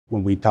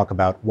When we talk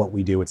about what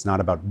we do, it's not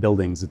about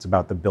buildings, it's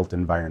about the built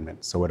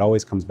environment. So it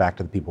always comes back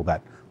to the people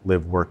that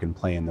live, work, and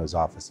play in those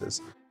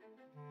offices.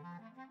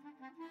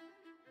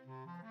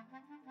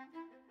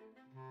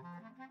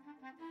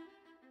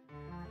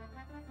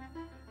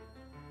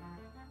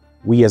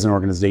 We as an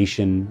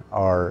organization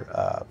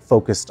are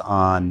focused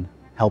on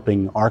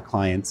helping our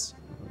clients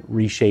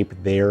reshape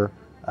their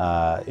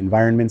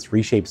environments,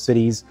 reshape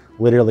cities,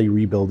 literally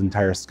rebuild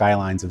entire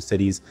skylines of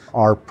cities.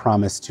 Our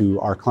promise to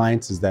our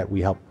clients is that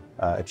we help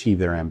achieve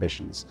their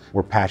ambitions.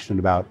 We're passionate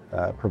about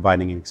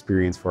providing an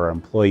experience for our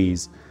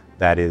employees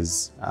that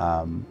is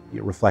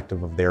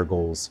reflective of their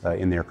goals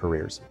in their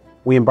careers.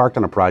 We embarked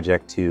on a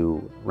project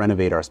to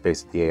renovate our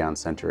space at the Aon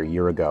Center a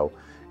year ago,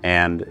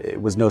 and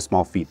it was no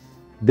small feat.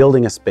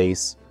 Building a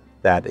space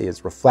that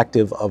is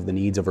reflective of the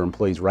needs of our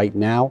employees right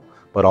now,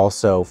 but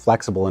also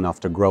flexible enough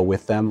to grow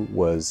with them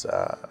was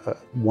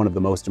one of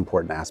the most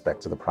important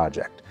aspects of the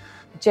project.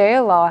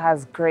 JLL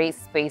has great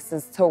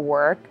spaces to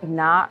work,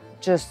 not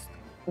just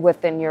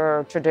within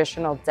your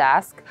traditional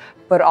desk,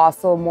 but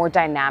also more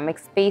dynamic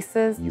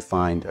spaces. You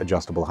find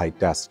adjustable height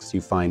desks,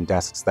 you find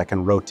desks that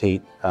can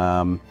rotate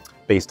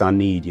based on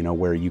need,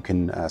 where you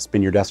can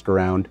spin your desk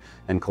around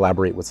and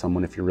collaborate with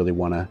someone if you really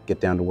want to get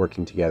down to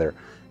working together.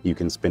 You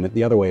can spin it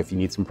the other way if you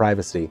need some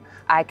privacy.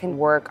 I can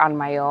work on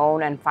my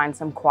own and find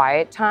some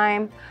quiet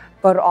time,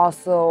 but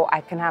also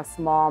I can have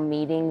small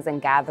meetings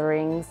and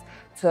gatherings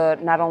to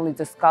not only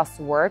discuss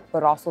work,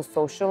 but also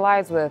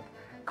socialize with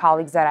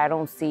colleagues that I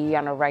don't see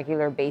on a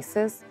regular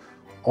basis.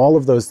 All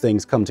of those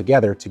things come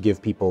together to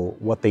give people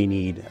what they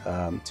need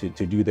to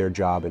do their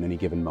job in any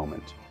given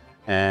moment.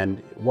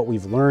 And what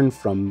we've learned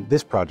from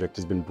this project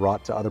has been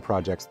brought to other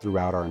projects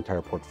throughout our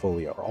entire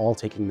portfolio. We're all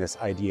taking this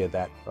idea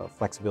that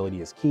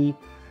flexibility is key,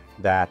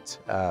 that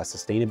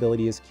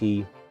sustainability is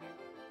key,